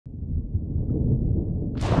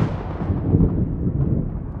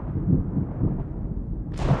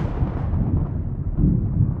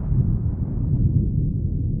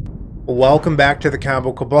welcome back to the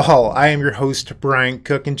Combo Cabal. I am your host, Bryant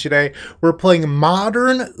Cook, and today we're playing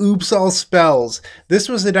Modern Oops All Spells. This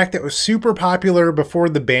was a deck that was super popular before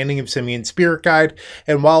the banning of Simian Spirit Guide,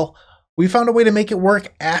 and while we found a way to make it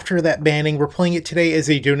work after that banning, we're playing it today as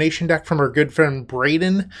a donation deck from our good friend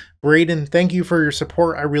Braden. Braden, thank you for your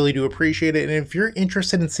support. I really do appreciate it, and if you're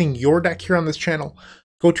interested in seeing your deck here on this channel,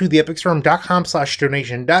 go to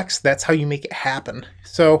theepicstorm.com/donation decks. That's how you make it happen.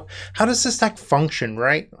 So how does this deck function,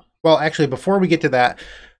 right? Well, actually, before we get to that,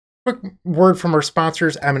 quick word from our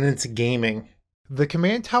sponsors, Eminence Gaming. The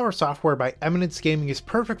Command Tower software by Eminence Gaming is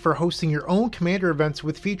perfect for hosting your own Commander events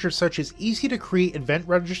with features such as easy-to-create event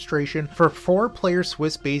registration for 4-player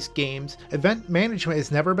Swiss-based games. Event management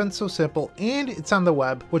has never been so simple, and it's on the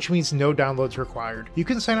web, which means no downloads required. You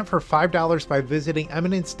can sign up for $5 by visiting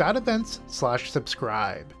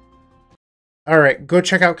eminence.events/subscribe. Alright, go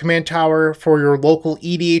check out Command Tower for your local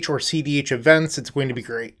EDH or CDH events. It's going to be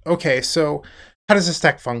great. Okay, so how does this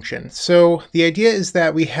deck function? So the idea is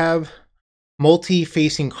that we have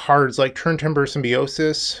multi-facing cards like Turn Temper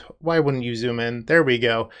Symbiosis. Why wouldn't you zoom in? There we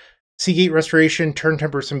go. Seagate Restoration, Turn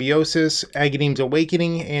Temper Symbiosis, Agadeem's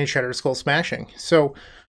Awakening, and Shattered Skull Smashing. So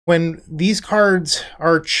when these cards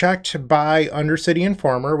are checked by Undercity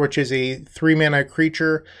Informer, which is a 3-mana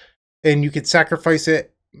creature, and you could sacrifice it,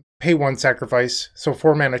 pay 1 sacrifice, so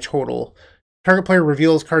 4 mana total. Target player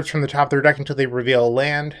reveals cards from the top of their deck until they reveal a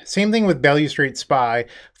land. Same thing with Balustrade Spy.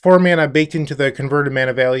 4 mana baked into the converted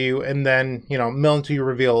mana value, and then, mill until you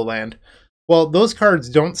reveal a land. Well, those cards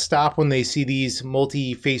don't stop when they see these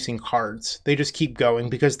multi-facing cards. They just keep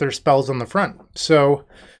going because they're spells on the front. So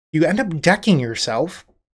you end up decking yourself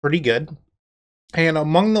pretty good. And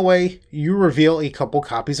among the way, you reveal a couple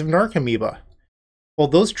copies of Narcomoeba. Well,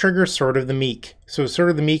 those trigger Sword of the Meek. So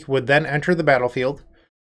Sword of the Meek would then enter the battlefield.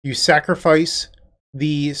 You sacrifice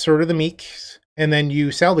the Sword of the Meek, and then you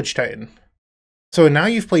Salvage Titan. So now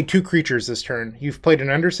you've played 2 creatures this turn. You've played an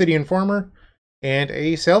Undercity Informer and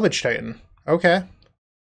a Salvage Titan. Okay.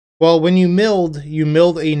 Well, when you milled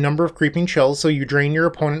a number of Creeping Chills, so you drain your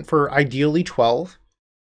opponent for ideally 12.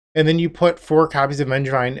 And then you put 4 copies of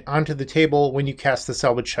Vengevine onto the table when you cast the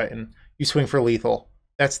Salvage Titan. You swing for lethal.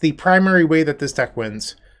 That's the primary way that this deck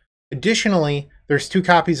wins. Additionally, there's 2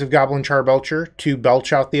 copies of Goblin Charbelcher to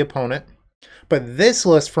belch out the opponent. But this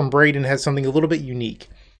list from Braden has something a little bit unique.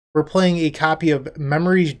 We're playing a copy of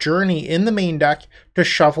Memory's Journey in the main deck to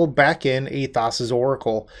shuffle back in a Thassa's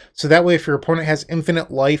Oracle. So that way if your opponent has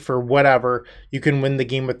infinite life or whatever, you can win the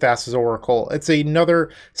game with Thassa's Oracle. It's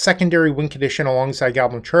another secondary win condition alongside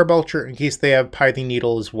Goblin Charbelcher in case they have Pithing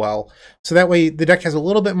Needle as well. So that way the deck has a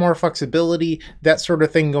little bit more flexibility, that sort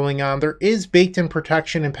of thing going on. There is baked-in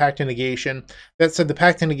protection and Pact and Negation. That said, the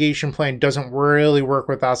Pact and Negation plan doesn't really work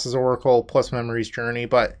with Thassa's Oracle plus Memory's Journey,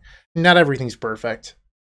 but not everything's perfect.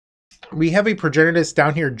 We have a Progenitus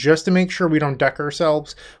down here just to make sure we don't deck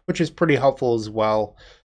ourselves, which is pretty helpful as well.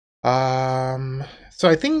 So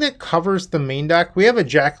I think that covers the main deck. We have a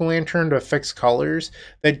Jack-o'-lantern to fix colors.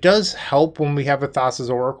 That does help when we have a Thassa's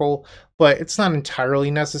Oracle, but it's not entirely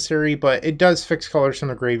necessary, but it does fix colors from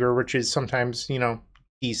the graveyard, which is sometimes,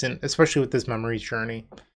 decent, especially with this Memory's Journey.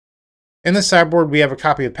 In the sideboard, we have a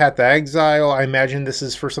copy of Path to Exile. I imagine this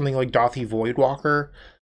is for something like Dauthi Voidwalker.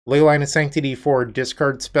 Leyline of Sanctity for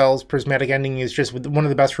discard spells. Prismatic Ending is just one of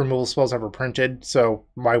the best removal spells ever printed, so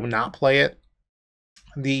why not play it?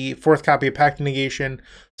 The 4th copy of Pact and Negation.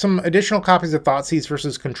 Some additional copies of Thoughtseize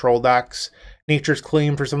versus Control decks. Nature's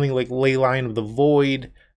Claim for something like Leyline of the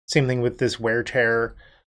Void. Same thing with this Wear Tear.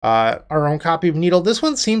 Our own copy of Needle. This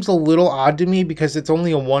one seems a little odd to me because it's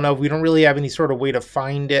only a 1-of. We don't really have any sort of way to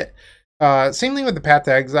find it. Same thing with the Path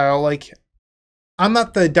to Exile. I'm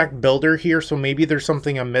not the deck builder here, so maybe there's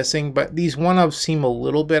something I'm missing, but these 1-ofs seem a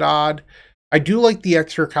little bit odd. I do like the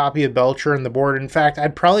extra copy of Belcher on the board. In fact,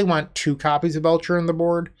 I'd probably want 2 copies of Belcher on the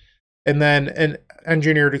board, and then an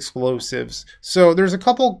Engineered Explosives. So there's a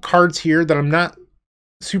couple cards here that I'm not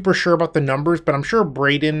super sure about the numbers, but I'm sure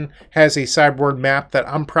Braden has a sideboard map that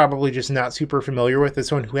I'm probably just not super familiar with as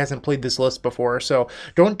someone who hasn't played this list before. So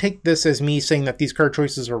don't take this as me saying that these card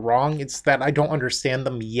choices are wrong. It's that I don't understand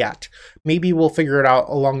them yet. Maybe we'll figure it out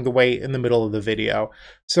along the way in the middle of the video.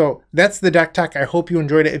 So that's the deck tech. I hope you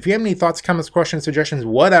enjoyed it. If you have any thoughts, comments, questions, suggestions,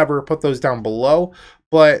 whatever, put those down below.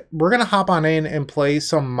 But we're going to hop on in and play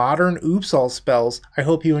some Modern Oops All Spells. I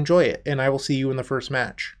hope you enjoy it, and I will see you in the first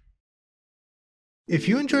match. If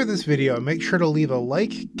you enjoyed this video, make sure to leave a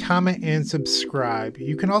like, comment, and subscribe.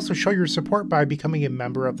 You can also show your support by becoming a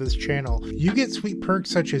member of this channel. You get sweet perks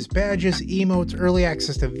such as badges, emotes, early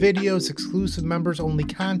access to videos, exclusive members-only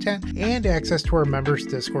content, and access to our members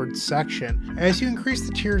Discord section. As you increase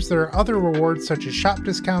the tiers, there are other rewards such as shop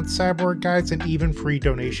discounts, sideboard guides, and even free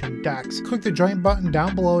donation decks. Click the join button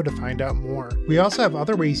down below to find out more. We also have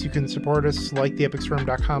other ways you can support us, like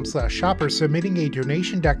theepicstorm.com/shop or submitting a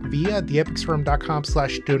donation deck via theepicstorm.com/donation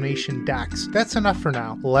decks. That's enough for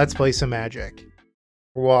now. Let's play some Magic.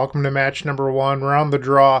 Welcome to match number 1. We're on the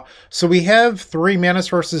draw. So we have 3 mana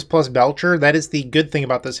sources plus Belcher. That is the good thing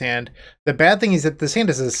about this hand. The bad thing is that this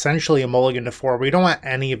hand is essentially a mulligan to 4. We don't want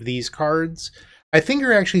any of these cards. I think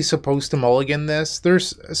you're actually supposed to mulligan this.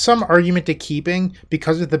 There's some argument to keeping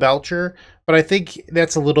because of the Belcher, but I think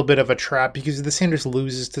that's a little bit of a trap because this hand just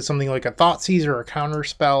loses to something like a Thoughtseize or a counter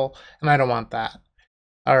spell, and I don't want that.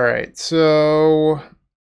 Alright, so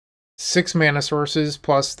 6 mana sources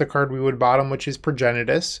plus the card we would bottom, which is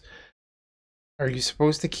Progenitus. Are you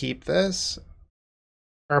supposed to keep this?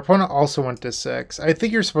 Our opponent also went to 6. I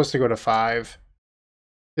think you're supposed to go to 5.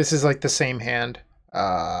 This is like the same hand.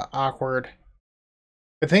 Awkward.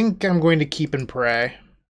 I think I'm going to keep and pray.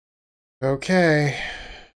 Okay.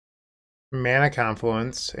 Mana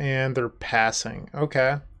Confluence, and they're passing.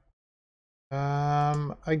 Okay.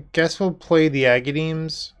 I guess we'll play the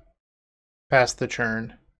Agadeems. Pass the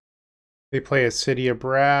turn. They play a City of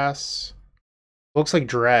Brass. Looks like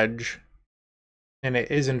Dredge. And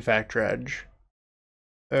it is in fact Dredge.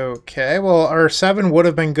 Okay, well our 7 would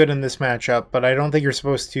have been good in this matchup, but I don't think you're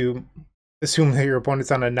supposed to assume that your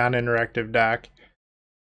opponent's on a non-interactive deck.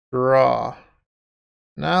 Draw.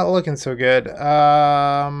 Not looking so good.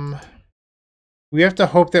 We have to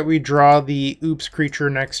hope that we draw the Oops creature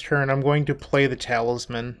next turn. I'm going to play the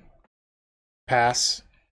Talisman. Pass.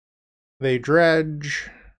 They dredge.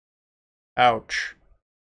 Ouch.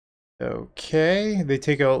 Okay, they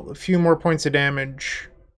take a few more points of damage.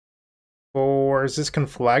 Or is this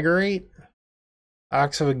Conflagrate?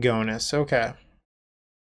 Ox of Agonis. Okay.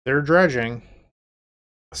 They're dredging.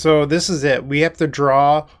 So this is it. We have to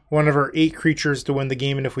draw one of our 8 creatures to win the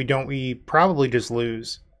game, and if we don't, we probably just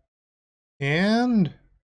lose. And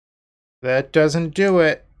that doesn't do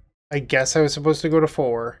it. I guess I was supposed to go to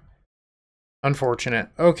 4. Unfortunate.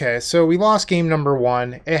 Okay, so we lost game number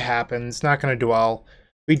 1. It happens. Not going to dwell.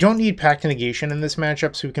 We don't need Pact Negation in this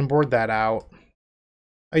matchup, so we can board that out.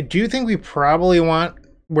 I do think we probably want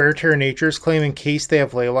Wear Tear Nature's Claim in case they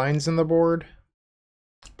have Leylines in the board.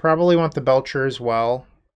 Probably want the Belcher as well.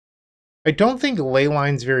 I don't think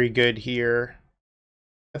Leyline's very good here.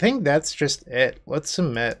 I think that's just it. Let's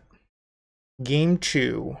submit. Game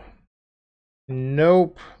 2.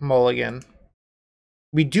 Nope. Mulligan.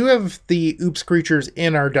 We do have the Oops creatures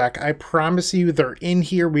in our deck. I promise you they're in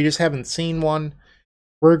here. We just haven't seen one.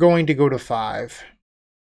 We're going to go to 5.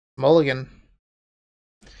 Mulligan.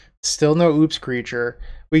 Still no Oops creature.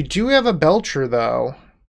 We do have a Belcher though.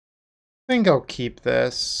 I think I'll keep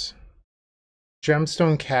this.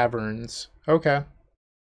 Gemstone Caverns. Okay.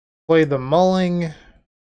 Play the Mulling.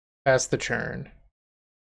 Pass the turn.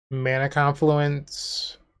 Mana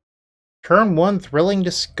Confluence. Turn 1, Thrilling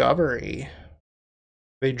Discovery.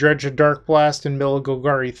 They dredge a Dark Blast and mill a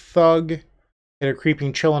Golgari Thug. Hit a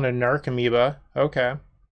Creeping Chill and a Narcomoeba. Okay.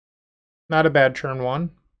 Not a bad turn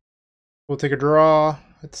 1. We'll take a draw.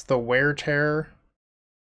 It's the Wear Tear.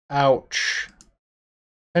 Ouch.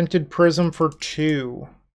 Pentad Prism for 2.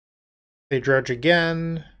 They dredge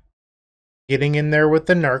again. Getting in there with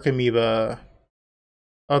the Narcomoeba.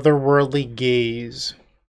 Otherworldly Gaze.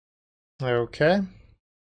 Okay.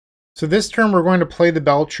 So this turn we're going to play the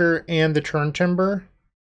Belcher and the Turn Timber.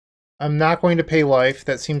 I'm not going to pay life.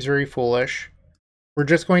 That seems very foolish. We're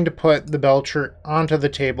just going to put the Belcher onto the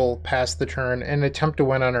table past the turn and attempt to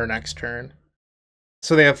win on our next turn.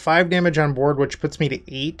 So they have 5 damage on board, which puts me to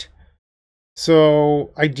 8.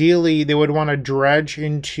 So ideally they would want to dredge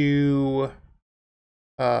into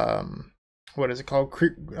what is it called?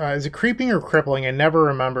 Is it Creeping or Crippling? I never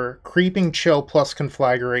remember. Creeping Chill plus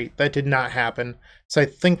Conflagrate. That did not happen. So I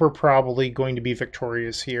think we're probably going to be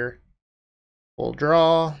victorious here. We'll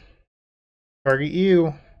draw. Target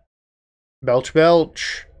you. Belch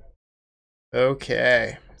Belch.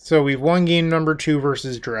 Okay. So we've won game number 2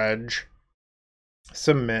 versus Dredge.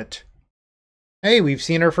 Submit. Hey, we've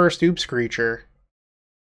seen our first Oops creature.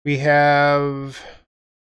 We have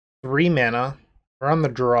 3 mana. We're on the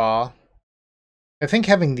draw. I think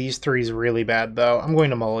having these 3 is really bad, though. I'm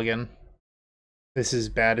going to mulligan. This is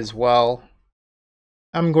bad as well.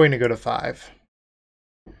 I'm going to go to 5.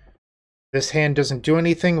 This hand doesn't do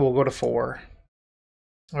anything. We'll go to 4.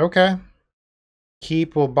 Okay.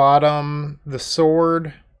 Keep will bottom the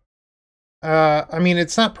sword. I mean,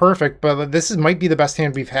 it's not perfect, but this might be the best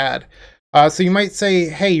hand we've had. So you might say,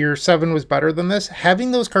 hey, your 7 was better than this.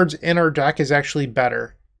 Having those cards in our deck is actually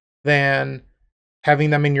better than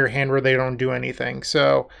having them in your hand where they don't do anything.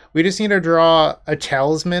 So we just need to draw a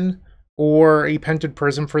Talisman or a Pentad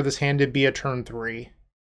Prism for this hand to be a turn 3.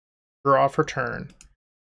 Draw for turn.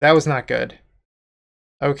 That was not good.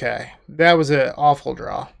 Okay, that was an awful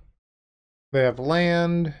draw. They have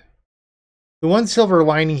land. The one silver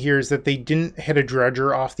lining here is that they didn't hit a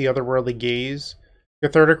Dredger off the Otherworldly Gaze.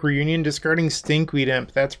 Cathartic Reunion, discarding Stinkweed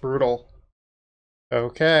Imp. That's brutal.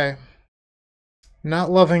 Okay.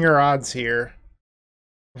 Not loving our odds here.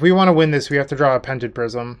 If we want to win this, we have to draw a Pentad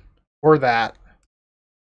Prism. Or that.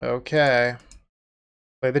 Okay.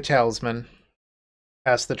 Play the Talisman.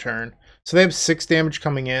 Pass the turn. So they have 6 damage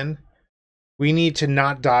coming in. We need to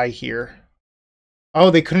not die here.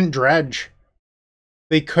 Oh, they couldn't dredge.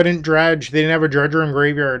 They couldn't dredge. They didn't have a dredger in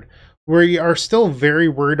graveyard. We are still very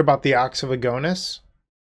worried about the Ox of Agonis.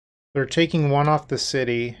 They're taking 1 off the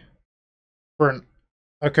city for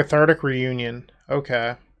a Cathartic Reunion.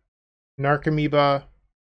 Okay. Narcomoeba.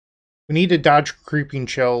 We need to dodge Creeping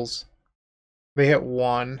Chills. They hit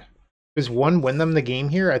 1. Does 1 win them the game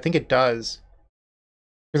here? I think it does.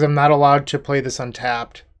 Because I'm not allowed to play this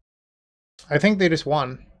untapped. I think they just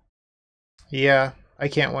won. Yeah, I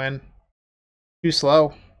can't win. Too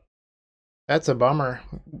slow. That's a bummer.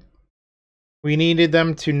 We needed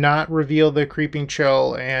them to not reveal the Creeping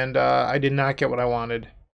Chill, and I did not get what I wanted.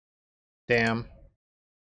 Damn.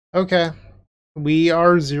 Okay. We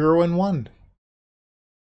are 0-1.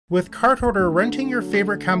 With Card Hoarder, renting your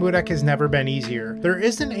favorite combo deck has never been easier. There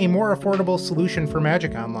isn't a more affordable solution for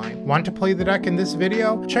Magic Online. Want to play the deck in this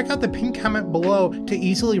video? Check out the pinned comment below to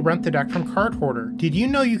easily rent the deck from Card Hoarder. Did you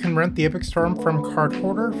know you can rent the Epic Storm from Card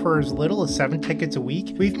Hoarder for as little as 7 tickets a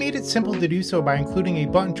week? We've made it simple to do so by including a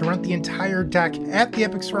button to rent the entire deck at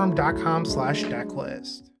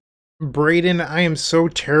theepicstorm.com/decklist. Brayden, I am so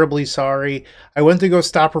terribly sorry. I went to go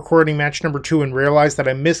stop recording match number 2 and realized that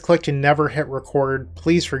I misclicked and never hit record.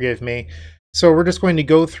 Please forgive me. So we're just going to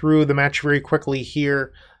go through the match very quickly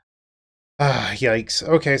here. Yikes.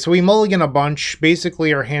 Okay, so we mulligan a bunch.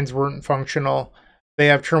 Basically, our hands weren't functional. They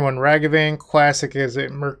have turn 1 Ragavan. Classic is a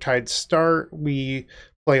Murktide start. We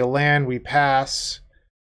play a land, we pass.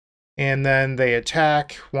 And then they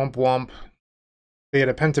attack. Wump wump. They had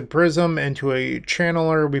a Pentad Prism into a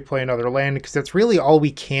Channeler. We play another land because that's really all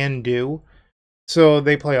we can do. So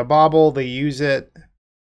they play a Bauble. They use it.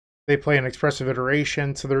 They play an Expressive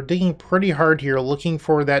Iteration. So they're digging pretty hard here, looking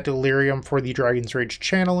for that Delirium for the Dragon's Rage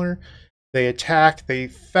Channeler. They attack. They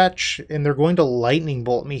fetch. And they're going to Lightning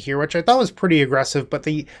Bolt me here, which I thought was pretty aggressive. But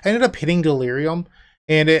they ended up hitting Delirium.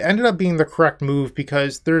 And it ended up being the correct move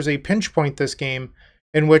because there's a pinch point this game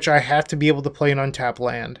in which I have to be able to play an untapped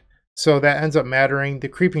land. So that ends up mattering. The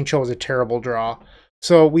Creeping Chill is a terrible draw.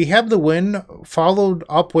 So we have the win, followed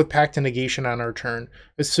up with Pact of Negation on our turn,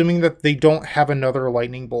 assuming that they don't have another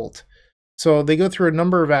Lightning Bolt. So they go through a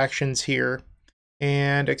number of actions here,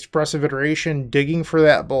 and Expressive Iteration, digging for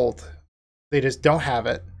that bolt. They just don't have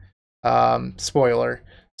it. Spoiler.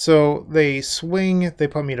 So they swing, they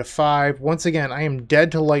put me to 5. Once again, I am dead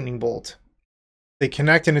to Lightning Bolt. They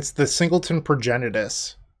connect, and it's the Singleton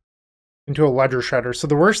Progenitus into a Ledger Shredder. So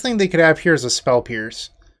the worst thing they could have here is a Spell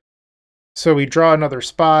Pierce. So we draw another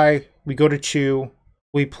Spy, we go to 2,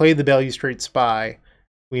 we play the Balustrade Spy,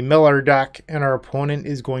 we mill our deck, and our opponent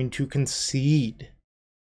is going to concede.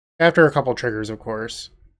 After a couple triggers, of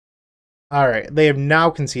course. Alright, they have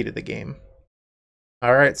now conceded the game.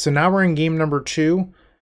 Alright, so now we're in game number 2.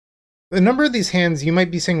 The number of these hands, you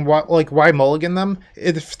might be saying, why mulligan them?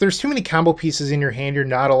 If there's too many combo pieces in your hand, you're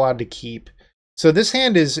not allowed to keep. So this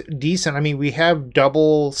hand is decent. I mean, we have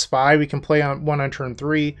double Spy. We can play on 1 on turn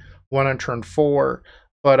 3, 1 on turn 4.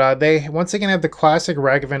 But they, once again, have the classic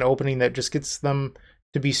Ragavan opening that just gets them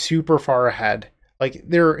to be super far ahead. Like,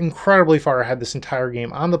 they're incredibly far ahead this entire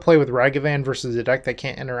game. On the play with Ragavan versus a deck that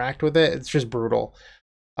can't interact with it, it's just brutal.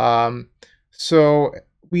 So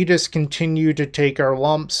we just continue to take our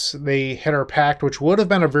lumps. They hit our Pact, which would have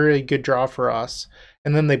been a very good draw for us.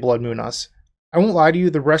 And then they Blood Moon us. I won't lie to you,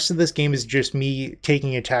 the rest of this game is just me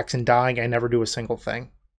taking attacks and dying. I never do a single thing.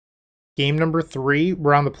 Game number 3,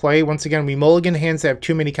 we're on the play. Once again, we mulligan hands that have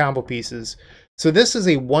too many combo pieces. So this is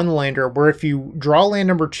a 1-lander where if you draw land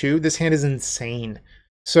number 2, this hand is insane.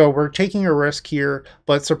 So we're taking a risk here,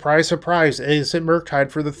 but surprise, surprise, is it Murktide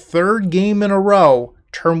for the 3rd game in a row,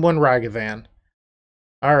 turn 1 Ragavan.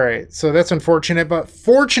 All right, so that's unfortunate, but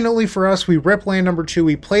fortunately for us, we rip land number 2,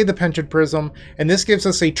 we play the Pentad Prism, and this gives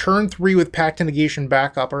us a turn 3 with Pact to Negation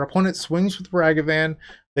backup. Our opponent swings with Ragavan,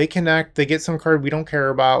 they connect, they get some card we don't care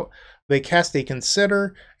about, they cast a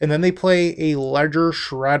Consider, and then they play a Ledger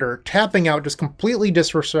Shredder, tapping out, just completely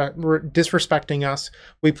disrespecting us.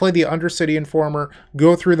 We play the Undercity Informer,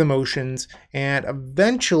 go through the motions, and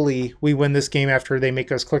eventually we win this game after they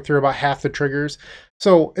make us click through about half the triggers.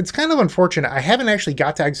 So it's kind of unfortunate. I haven't actually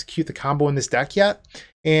got to execute the combo in this deck yet,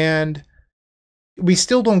 and we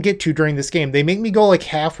still don't get to during this game. They make me go like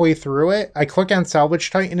halfway through it. I click on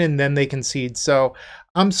Salvage Titan, and then they concede. So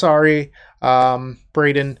I'm sorry,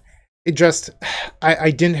 Braden. It just, I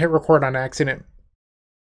didn't hit record on accident.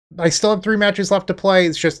 I still have 3 matches left to play.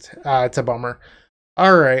 It's just, it's a bummer.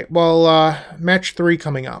 All right, well, match 3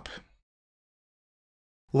 coming up.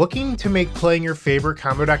 Looking to make playing your favorite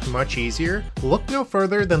combo deck much easier? Look no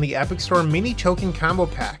further than the Epic Storm Mini Token Combo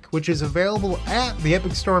Pack, which is available at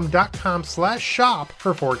theepicstorm.com/shop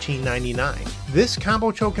for $14.99. This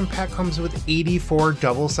combo token pack comes with 84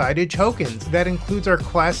 double-sided tokens. That includes our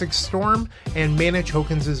classic Storm and mana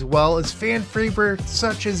tokens, as well as fan favorites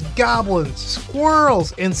such as Goblins,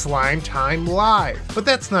 Squirrels, and Slime Time Live. But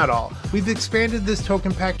that's not all. We've expanded this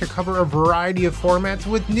token pack to cover a variety of formats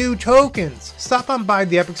with new tokens. Stop on by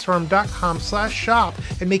theepicstorm.com/shop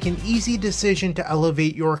and make an easy decision to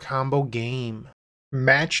elevate your combo game.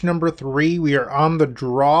 Match number 3, we are on the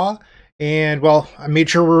draw, and well, I made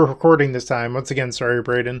sure we're recording this time. Once again, sorry,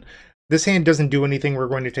 Braden. This hand doesn't do anything. We're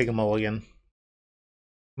going to take a mulligan.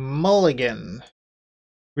 Mulligan.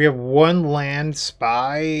 We have 1 land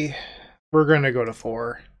Spy. We're going to go to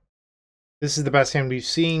 4. This is the best hand we've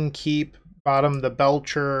seen. Keep, bottom the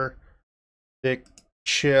Belcher, the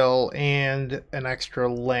Chill, and an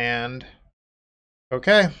extra land.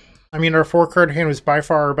 Okay. I mean, our 4-card hand was by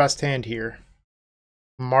far our best hand here.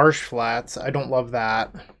 Marsh Flats. I don't love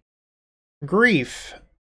that. Grief.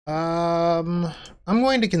 I'm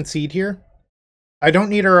going to concede here. I don't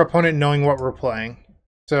need our opponent knowing what we're playing.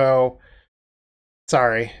 So,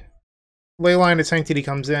 sorry. Leyline of Sanctity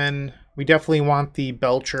comes in. We definitely want the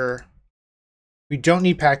Belcher. We don't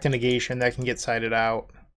need Pact to Negation. That can get sided out.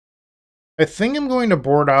 I think I'm going to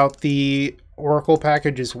board out the Oracle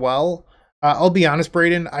package as well. I'll be honest,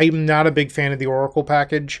 Braden, I'm not a big fan of the Oracle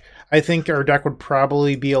package. I think our deck would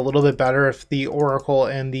probably be a little bit better if the Oracle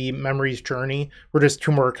and the Memory's Journey were just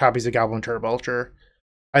 2 more copies of Goblin Charbelcher.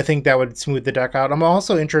 I think that would smooth the deck out. I'm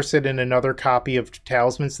also interested in another copy of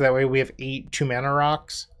Talisman, so that way we have 8 2-mana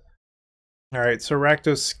rocks. Alright, so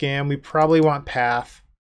Rakdos Scam. We probably want Path.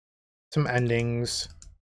 Some endings.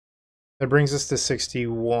 That brings us to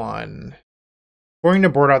 61. We're going to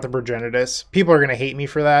board out the Progenitus. People are going to hate me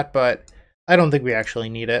for that, but I don't think we actually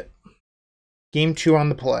need it. Game 2 on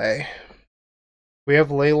the play. We have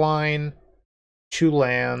Leyline, 2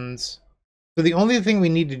 lands. So the only thing we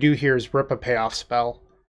need to do here is rip a payoff spell.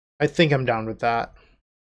 I think I'm down with that.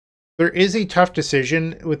 There is a tough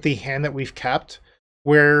decision with the hand that we've kept,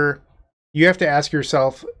 where you have to ask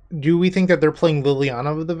yourself, do we think that they're playing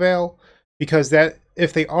Liliana of the Veil? Because that,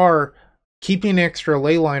 if they are, keeping an extra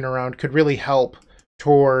Leyline around could really help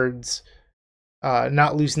towards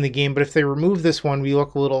not losing the game. But if they remove this one, we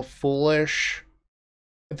look a little foolish.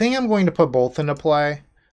 I think I'm going to put both into play.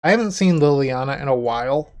 I haven't seen Liliana in a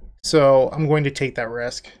while, so I'm going to take that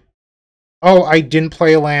risk. Oh, I didn't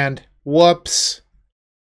play a land. Whoops.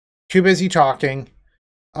 Too busy talking.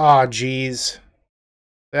 Ah, geez.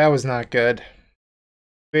 That was not good.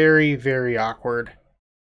 Very, very awkward.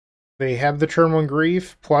 They have the turn 1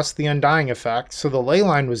 Grief plus the Undying effect, so the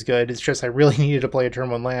Leyline was good. It's just I really needed to play a turn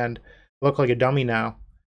 1 land. I look like a dummy now.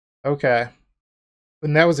 Okay.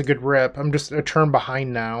 And that was a good rip. I'm just a turn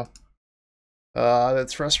behind now.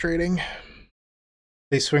 That's frustrating.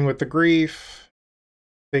 They swing with the Grief.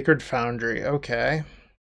 Sacred Foundry. Okay.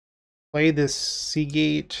 Play this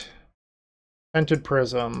Seagate. Pentad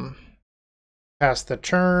Prism. Pass the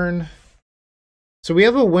turn. So we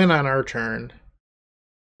have a win on our turn.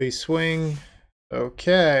 They swing.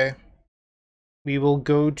 Okay. We will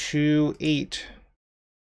go to 8.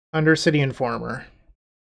 Undercity Informer.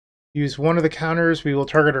 Use one of the counters. We will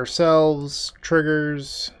target ourselves.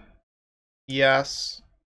 Triggers. Yes.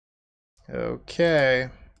 Okay.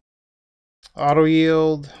 Auto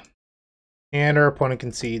yield. And our opponent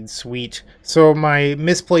concedes. Sweet. So my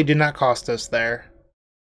misplay did not cost us there.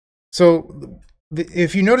 So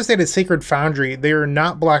if you notice that it's Sacred Foundry, they are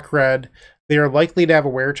not black-red. They are likely to have a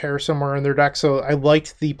Wear Tear somewhere in their deck, so I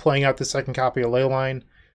liked the playing out the second copy of Leyline.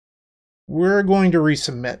 We're going to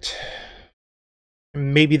resubmit.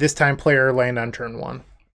 Maybe this time play our land on turn 1.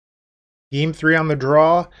 Game 3 on the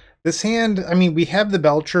draw. This hand, I mean, we have the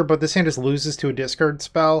Belcher, but this hand just loses to a discard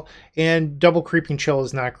spell, and double Creeping Chill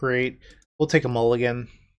is not great. We'll take a mulligan.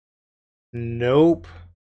 Nope.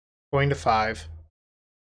 Going to 5. I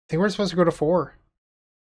think we're supposed to go to 4.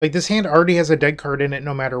 Like, this hand already has a dead card in it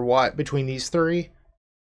no matter what between these 3.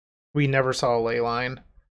 We never saw a ley line.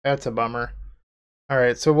 That's a bummer.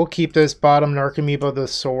 Alright, so we'll keep this bottom Narcomoeba, the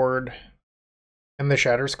sword, and the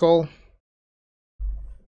Shatter Skull.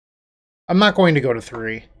 I'm not going to go to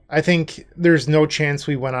 3. I think there's no chance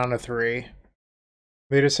we went on a 3.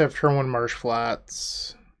 They just have turn 1 Marsh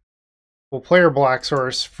Flats. We'll play our Black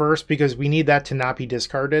Source first because we need that to not be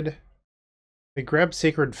discarded. They grab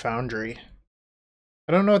Sacred Foundry.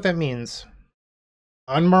 I don't know what that means.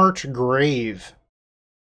 Unmarked Grave.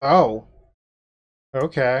 Oh.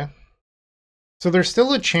 Okay. So there's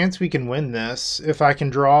still a chance we can win this if I can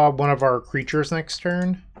draw one of our creatures next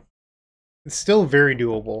turn. It's still very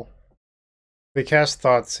doable. They cast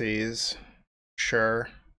Thoughtseize. Sure.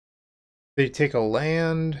 They take a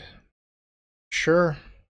land. Sure.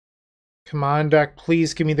 Come on, deck.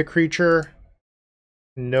 Please give me the creature.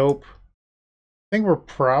 Nope. I think we're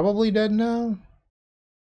probably dead now.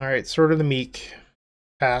 Alright, Sword of the Meek.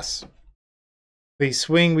 Pass. They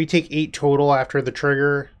swing. We take 8 total after the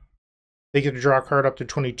trigger. They get to draw a card up to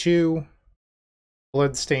 22.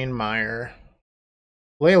 Bloodstained Mire.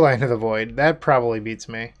 Leyline of the Void. That probably beats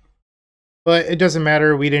me. But it doesn't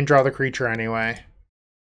matter. We didn't draw the creature anyway.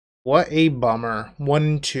 What a bummer.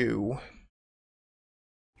 1-2.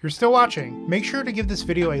 If you're still watching, make sure to give this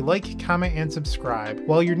video a like, comment, and subscribe.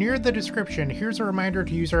 While you're near the description, here's a reminder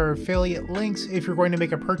to use our affiliate links if you're going to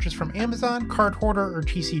make a purchase from Amazon, Card Hoarder, or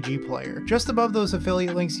TCG Player. Just above those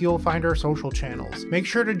affiliate links, you'll find our social channels. Make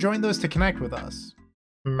sure to join those to connect with us.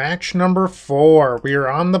 Match number 4. We are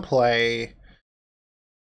on the play.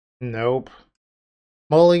 Nope.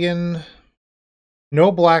 Mulligan.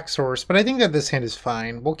 No Black Source, but I think that this hand is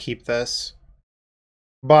fine. We'll keep this.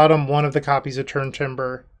 Bottom 1 of the copies of Turn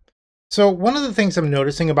Timber. So one of the things I'm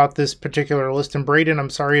noticing about this particular list, and Braden, I'm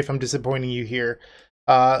sorry if I'm disappointing you here,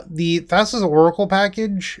 the Thassa's Oracle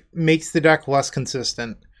package makes the deck less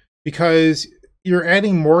consistent because you're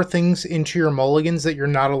adding more things into your mulligans that you're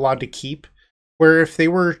not allowed to keep. Where if they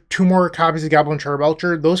were 2 more copies of Goblin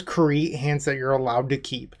Charbelcher, those create hands that you're allowed to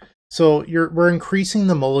keep. So we're increasing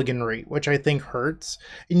the mulligan rate, which I think hurts.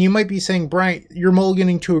 And you might be saying, Bryant, you're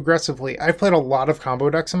mulliganing too aggressively. I've played a lot of combo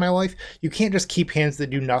decks in my life. You can't just keep hands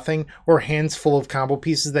that do nothing or hands full of combo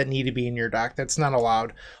pieces that need to be in your deck. That's not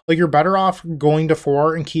allowed. Like, you're better off going to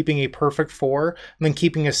 4 and keeping a perfect 4 than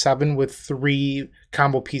keeping a 7 with 3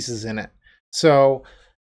 combo pieces in it. So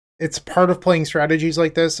it's part of playing strategies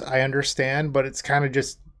like this. I understand, but it's kind of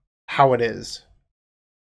just how it is.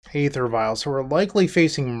 Aether Vial. So we're likely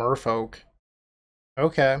facing Merfolk.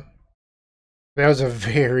 Okay. That was a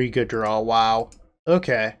very good draw. Wow.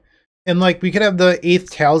 Okay. And like, we could have the 8th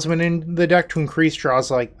Talisman in the deck to increase draws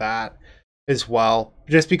like that as well.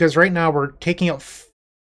 Just because right now we're taking out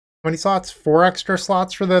how many slots? 4 extra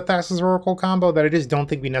slots for the Thassa's Oracle combo that I just don't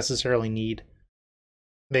think we necessarily need.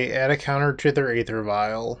 They add a counter to their Aether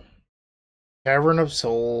Vial. Cavern of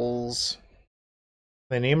Souls.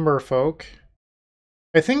 They name Merfolk.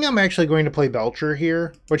 I think I'm actually going to play Belcher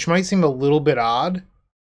here, which might seem a little bit odd,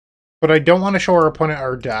 but I don't want to show our opponent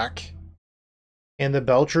our deck. And the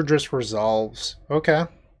Belcher just resolves. Okay.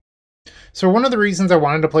 So one of the reasons I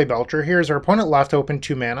wanted to play Belcher here is our opponent left open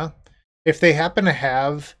 2 mana. If they happen to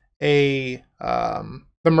have a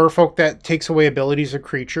the Merfolk that takes away abilities of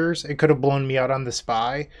creatures, it could have blown me out on the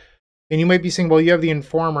Spy. And you might be saying, well, you have the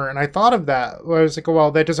Informer, and I thought of that. I was like,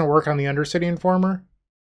 well, that doesn't work on the Undercity Informer.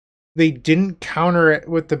 They didn't counter it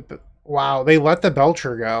with the... Wow, they let the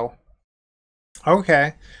Belcher go.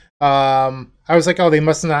 Okay. I was like, oh, they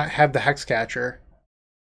must not have the Hexcatcher.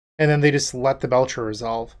 And then they just let the Belcher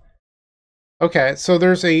resolve. Okay, so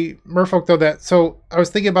there's a Merfolk, though, that... So I was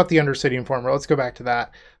thinking about the Undercity Informer. Let's go back to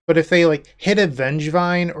that. But if they, like, hit a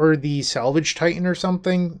Vengevine or the Salvage Titan or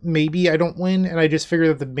something, maybe I don't win. And I just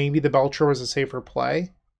figured that maybe the Belcher was a safer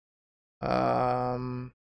play.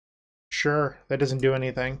 Sure, that doesn't do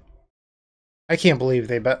anything. I can't believe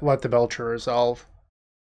they let the Belcher resolve.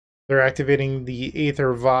 They're activating the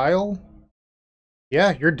Aether Vial.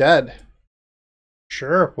 Yeah, you're dead.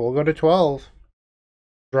 Sure, we'll go to 12.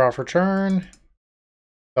 Draw for turn.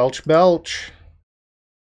 Belch, belch.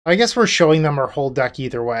 I guess we're showing them our whole deck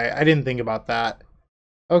either way. I didn't think about that.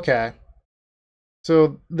 Okay.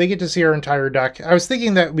 So they get to see our entire deck. I was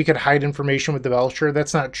thinking that we could hide information with the Belcher.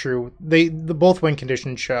 That's not true. The both win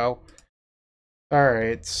conditions show.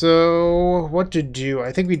 Alright, so what to do?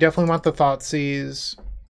 I think we definitely want the Thoughtseize.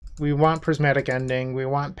 We want Prismatic Ending. We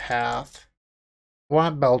want Path.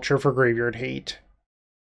 Want Belcher for Graveyard Hate.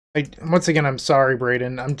 Once again, I'm sorry,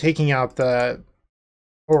 Brayden. I'm taking out the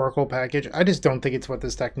Oracle package. I just don't think it's what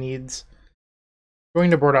this deck needs. Going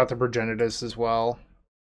to board out the Progenitus as well.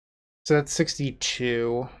 So that's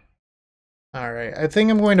 62. Alright, I think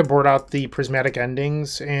I'm going to board out the Prismatic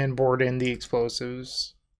Endings and board in the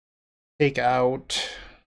Explosives. Take out...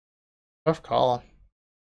 Tough call.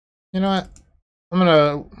 You know what? I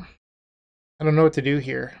don't know what to do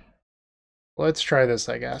here. Let's try this,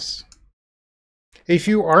 I guess. If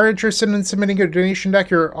you are interested in submitting a donation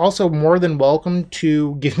deck, you're also more than welcome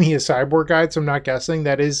to give me a sideboard guide, so I'm not guessing.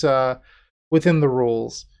 That is within the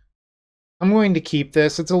rules. I'm going to keep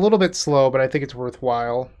this. It's a little bit slow, but I think it's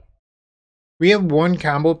worthwhile. We have one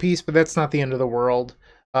combo piece, but that's not the end of the world.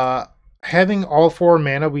 Having all 4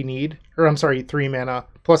 mana we need, or I'm sorry, 3 mana,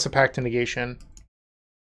 plus a Pact to Negation.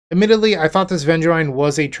 Admittedly, I thought this Vengevine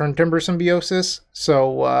was a Turn Timber Symbiosis,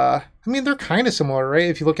 so, I mean, they're kind of similar, right?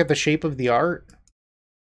 If you look at the shape of the art.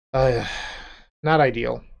 Not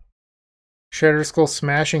ideal. Shatter Skull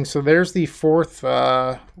Smashing, so there's the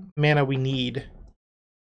 4th mana we need.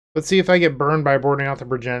 Let's see if I get burned by boarding out the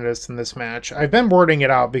Progenitus in this match. I've been boarding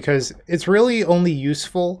it out because it's really only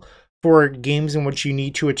useful for games in which you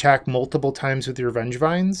need to attack multiple times with your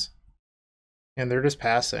Vengevines. And they're just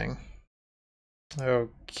passing.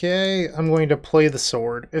 Okay, I'm going to play the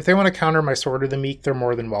sword. If they want to counter my sword or the Meek, they're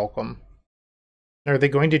more than welcome. Are they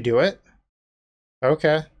going to do it?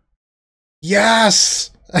 Okay. Yes!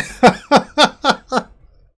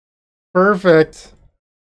 Perfect.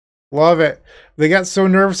 Love it. They got so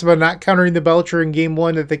nervous about not countering the Belcher in game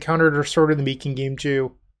 1 that they countered our sword in the Meek in game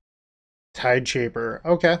 2. Tide Shaper.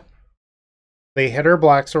 Okay. They hit our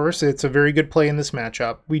Black Source. It's a very good play in this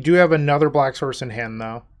matchup. We do have another Black Source in hand,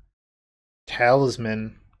 though.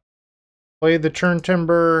 Talisman. Play the Turn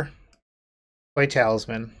Timber. Play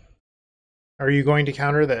Talisman. Are you going to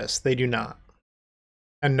counter this? They do not.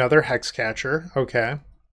 Another Hexcatcher. Okay.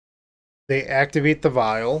 They activate the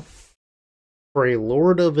Vial for a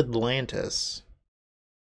Lord of Atlantis.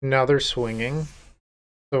 Now they're swinging.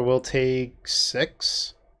 So we'll take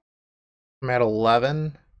 6. I'm at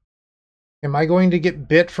 11. Am I going to get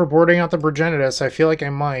bit for boarding out the Progenitus? I feel like I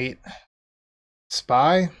might.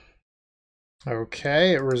 Spy.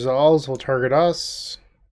 Okay, it resolves. Will target us.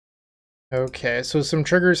 Okay, so some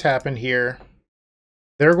triggers happen here.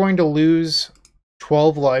 They're going to lose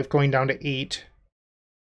 12 life, going down to 8.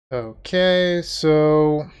 Okay,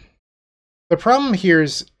 so the problem here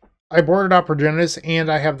is I boarded out Progenitus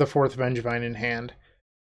and I have the 4th Vengevine in hand.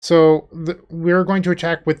 So we're going to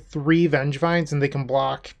attack with 3 Vengevines and they can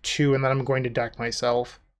block 2, and then I'm going to deck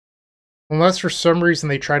myself. Unless for some reason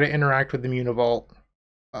they try to interact with the Mutavault.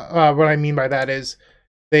 What I mean by that is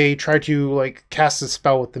they try to like cast a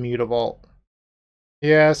spell with the Mutavault.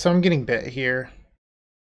 Yeah, so I'm getting bit here.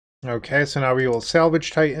 Okay, so now we will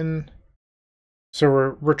Salvage Titan. So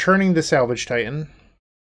we're returning the Salvage Titan.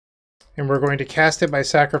 And we're going to cast it by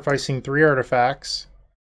sacrificing 3 artifacts.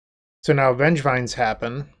 So now Vengevines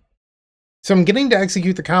happen. So I'm getting to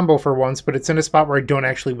execute the combo for once, but it's in a spot where I don't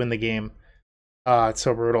actually win the game. It's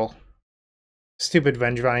so brutal. Stupid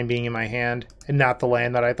Vengevine being in my hand, and not the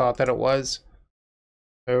land that I thought that it was.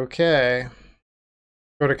 Okay.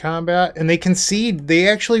 Go to combat, and they concede. They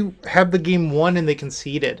actually have the game won, and they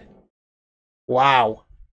conceded. Wow.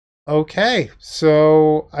 Okay,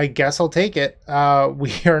 so I guess I'll take it.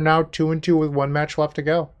 We are now 2-2 with 1 match left to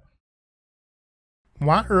go.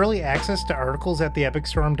 Want early access to articles at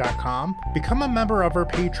theepicstorm.com? Become a member of our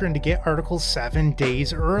Patreon to get articles 7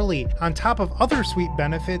 days early, on top of other sweet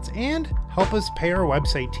benefits, and help us pay our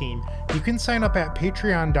website team. You can sign up at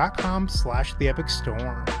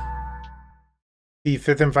patreon.com/theepicstorm. The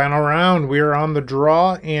 5th and final round, we are on the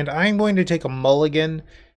draw, and I'm going to take a mulligan.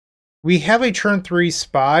 We have a turn 3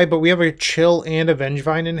 Spy, but we have a Chill and a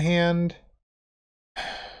Vengevine in hand.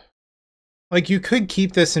 Like, you could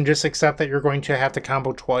keep this and just accept that you're going to have to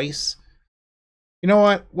combo twice. You know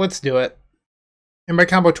what? Let's do it. And by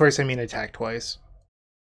combo twice, I mean attack twice.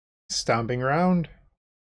 Stomping Ground.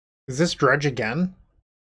 Is this Dredge again?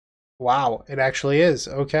 Wow, it actually is.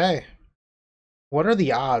 Okay. What are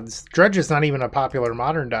the odds? Dredge is not even a popular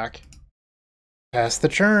modern deck. Pass the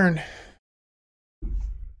turn.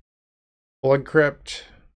 Blood Crypt.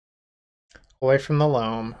 Away from the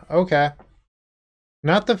Loam. Okay.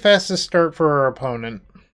 Not the fastest start for our opponent.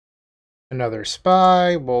 Another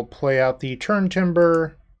Spy. We'll play out the Turn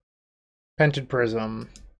Timber. Pentad Prism.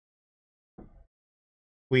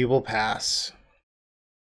 We will pass.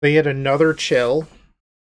 They hit another Chill.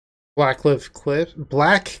 Blackcleave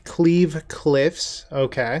Cliffs.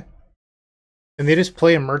 Okay. And they just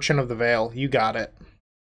play a Merchant of the Veil. You got it.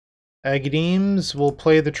 Agadeems will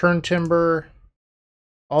play the Turn Timber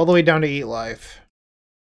all the way down to 8 life.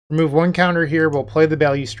 Remove 1 counter here, we'll play the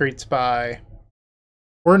Balustrade Spy.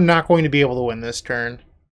 We're not going to be able to win this turn.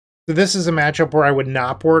 So this is a matchup where I would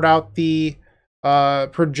not board out the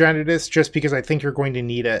Progenitus just because I think you're going to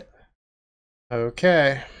need it.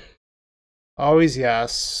 Okay. Always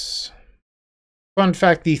yes. Fun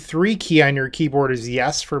fact, the 3 key on your keyboard is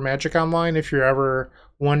yes for Magic Online if you're ever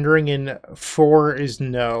wondering, and 4 is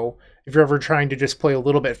no if you're ever trying to just play a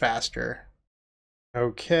little bit faster.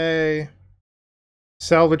 Okay.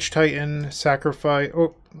 Salvage Titan, sacrifice.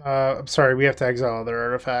 Oh, I'm sorry, we have to exile other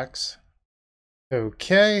artifacts.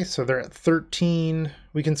 Okay, so they're at 13.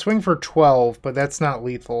 We can swing for 12, but that's not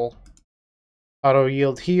lethal. Auto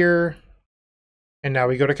yield here. And now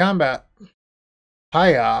we go to combat.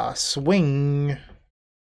 Hiya, swing.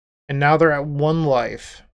 And now they're at 1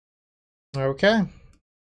 life. Okay.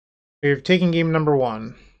 We've taken game number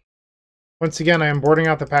 1. Once again, I am boarding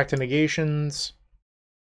out the Pact of Negations.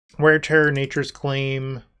 Wear Terror, Nature's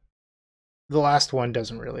Claim. The last one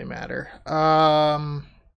doesn't really matter.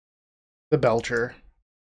 The Belcher.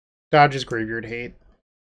 Dodges Graveyard Hate.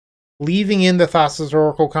 Leaving in the Thassa's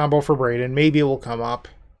Oracle combo for Brayden. Maybe it will come up.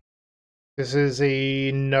 This is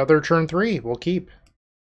another turn 3. We'll keep.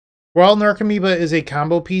 While Narcomoeba is a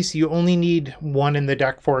combo piece, you only need 1 in the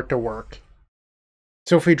deck for it to work.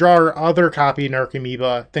 So if we draw our other copy of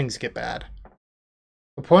Narcomoeba, things get bad.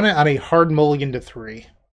 Opponent on a hard mulligan to 3.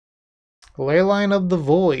 Leyline of the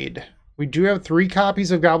Void. We do have 3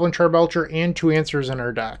 copies of Goblin Charbelcher and 2 answers in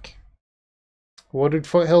our deck. Wooded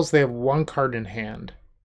Foothills, they have 1 card in hand.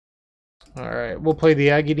 Alright, we'll play the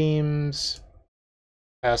Agadeems.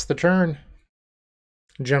 Pass the turn.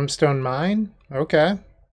 Gemstone Mine. Okay.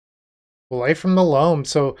 Life from the Loam.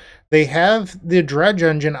 So they have the Dredge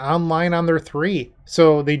Engine online on their 3.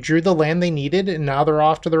 So they drew the land they needed, and now they're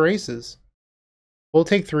off to the races. We'll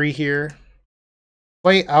take 3 here.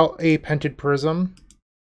 Play out a Pentad Prism.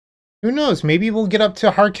 Who knows? Maybe we'll get up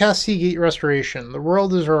to Hardcast Seagate Restoration. The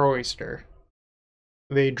world is our oyster.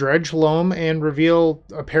 They dredge Loam and reveal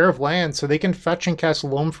a pair of lands, so they can fetch and cast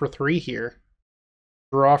Loam for 3 here.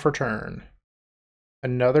 Draw for turn.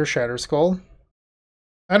 Another Shatterskull.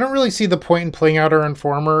 I don't really see the point in playing out our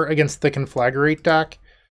Informer against the Conflagrate deck,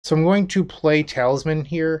 so I'm going to play Talisman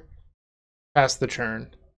here. Pass the turn.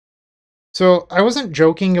 So I wasn't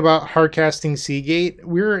joking about hardcasting Seagate.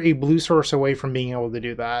 We're a blue source away from being able to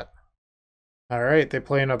do that. Alright, they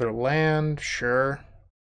play another land, sure.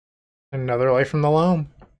 Another Life from the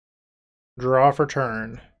Loam. Draw for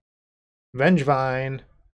turn. Vengevine.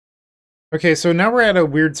 Okay, so now we're at a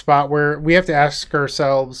weird spot where we have to ask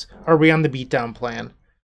ourselves, are we on the beatdown plan?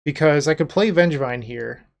 Because I could play Vengevine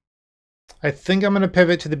here. I think I'm going to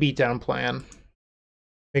pivot to the beatdown plan.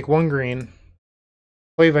 Make 1 green.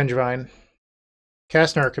 Play Vengevine.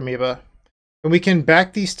 Cast Narcomoeba. And we can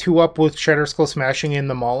back these 2 up with Shatterskull Smashing and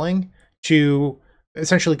the Mauling to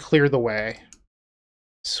essentially clear the way.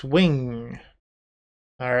 Swing.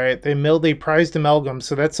 Alright, they milled a Prized Amalgam,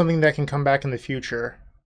 so that's something that can come back in the future.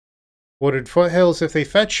 Wooded Foothills, if they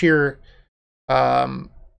fetch here,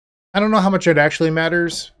 I don't know how much it actually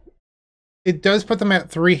matters. It does put them at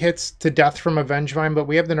 3 hits to death from a Vengevine, but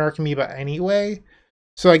we have the Narcomoeba anyway.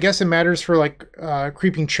 So I guess it matters for like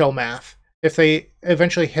Creeping Chill math. If they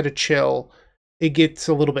eventually hit a chill, it gets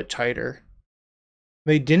a little bit tighter.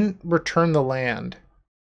 They didn't return the land.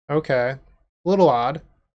 Okay. A little odd.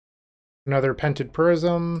 Another Pentad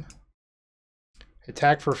Prism.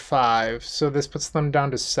 Attack for 5. So this puts them down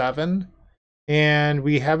to 7. And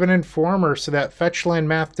we have an Informer, so that fetch land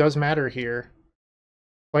math does matter here.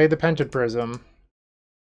 Play the Pentad Prism.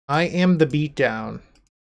 I am the beatdown.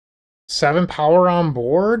 7 power on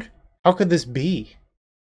board? How could this be?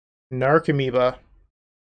 Narcomoeba.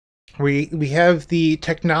 We have the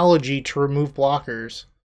technology to remove blockers.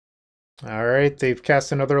 Alright, they've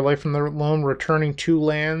cast another Life from the Loam, returning 2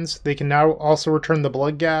 lands. They can now also return the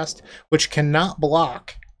Bloodghast, which cannot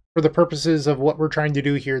block. For the purposes of what we're trying to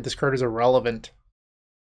do here, this card is irrelevant.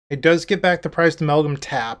 It does get back the Prized Amalgam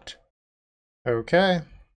tapped. Okay.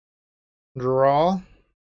 Draw.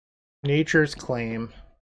 Nature's Claim.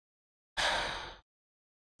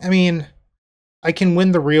 I mean, I can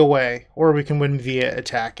win the real way, or we can win via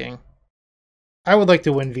attacking. I would like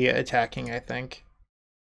to win via attacking, I think.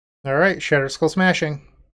 Alright, Shatterskull Smashing.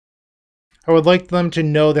 I would like them to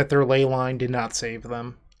know that their ley line did not save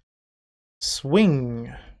them.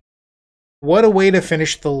 Swing. What a way to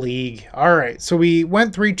finish the league. Alright, so we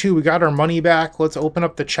went 3-2, we got our money back. Let's open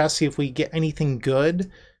up the chest, see if we get anything good.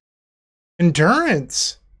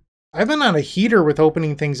 Endurance! I've been on a heater with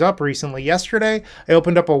opening things up recently. Yesterday, I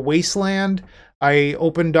opened up a Wasteland. I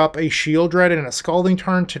opened up a Shield Dread and a Scalding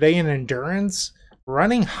Tarn. Today, an Endurance.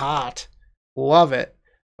 Running hot. Love it.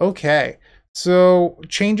 Okay, so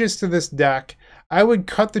changes to this deck. I would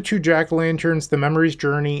cut the 2 Jack-o'-lanterns, the Memory's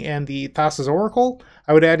Journey, and the Thassa's Oracle.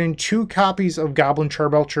 I would add in 2 copies of Goblin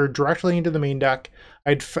Charbelcher directly into the main deck.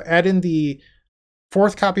 I'd add in the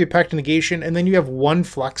 4th copy of Pact Negation, and then you have 1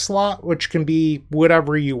 flex slot, which can be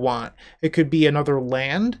whatever you want. It could be another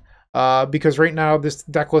land, because right now this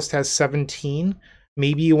deck list has 17.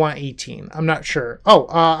 Maybe you want 18. I'm not sure. Oh,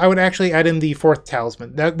 I would actually add in the 4th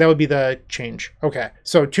Talisman. That would be the change. Okay,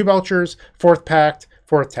 so 2 Belchers, 4th Pact,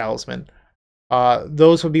 4th Talisman.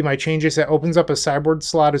 Those would be my changes. That opens up a sideboard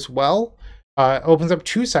slot as well. It opens up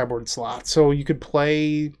 2 sideboard slots, so you could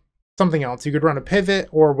play something else. You could run a pivot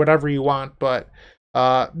or whatever you want, but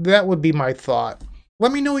that would be my thought.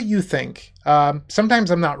 Let me know what you think. Sometimes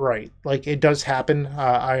I'm not right. Like, it does happen.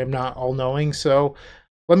 I am not all-knowing, so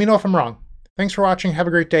let me know if I'm wrong. Thanks for watching. Have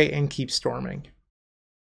a great day, and keep storming.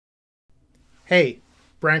 Hey,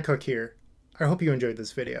 Bryant Cook here. I hope you enjoyed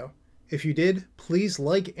this video. If you did, please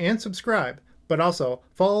like and subscribe, but also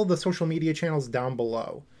follow the social media channels down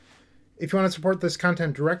below. If you want to support this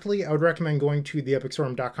content directly, I would recommend going to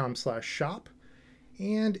theepicstorm.com/shop.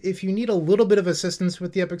 And if you need a little bit of assistance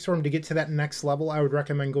with the Epic Storm to get to that next level, I would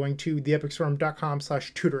recommend going to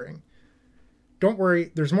theepicstorm.com/tutoring. Don't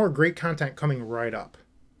worry, there's more great content coming right up.